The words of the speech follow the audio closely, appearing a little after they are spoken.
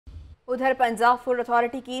उधर Punjab food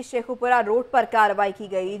authority की Sheikhupura road पर कार्रवाई की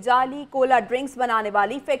गई। जाली कोला ड्रिंक्स बनाने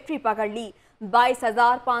वाली फैक्ट्री पकड़ ली।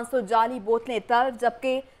 22,500 जाली बोतलें तलब,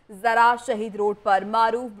 जबकि जरार शहीद रोड पर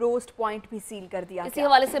मारूफ ब्रोस्ट पॉइंट भी सील कर दिया। इसी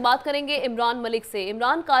हवाले से बात करेंगे इमरान मलिक से।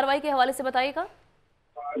 इमरान, कार्रवाई के हवाले से बताइएगा।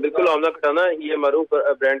 बिल्कुल आमना खटाना ये मरूफ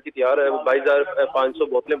ब्रांड की तैयार 22,500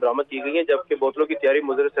 बोतलें बरामद की गई हैं, जबकि बोतलों की तैयारी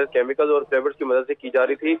मुज़र केमिकल्स और फ्लेवर्स की मदद से की जा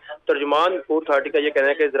रही थी। तर्जुमान फूड अथॉरिटी का यह कहना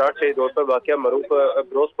है कि ज़राअत शहीद रोड पर वाक़या मरूफ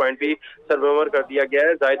ब्रोस्ट पॉइंट भी सरबमर कर दिया गया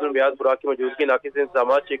है। जायद ब्याज खुराक की मौजूदगी, नाकिस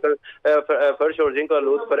इंतजाम, चिकन फर्श और जिंक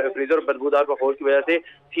आलूद पर फ्रीजर और बदबूदार माहौल की वजह से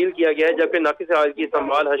सील किया गया है, जबकि नाकिस हाल की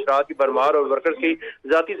संभाल, हशरात की भरमार और वर्कर्स की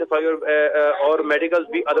जाती सफाई और मेडिकल्स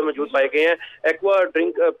भी अदम मौजूद पाए गए हैं। Aqua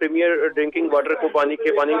drink premiere drinking water को पानी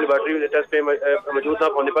की लेबोरेटरी टेस्ट पे मौजूद न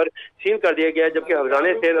होने पर सील कर दिया गया है, जबकि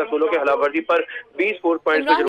हफ्जाने से रसूलों के खिलाफ वर्जी पर 20 फूड पॉइंट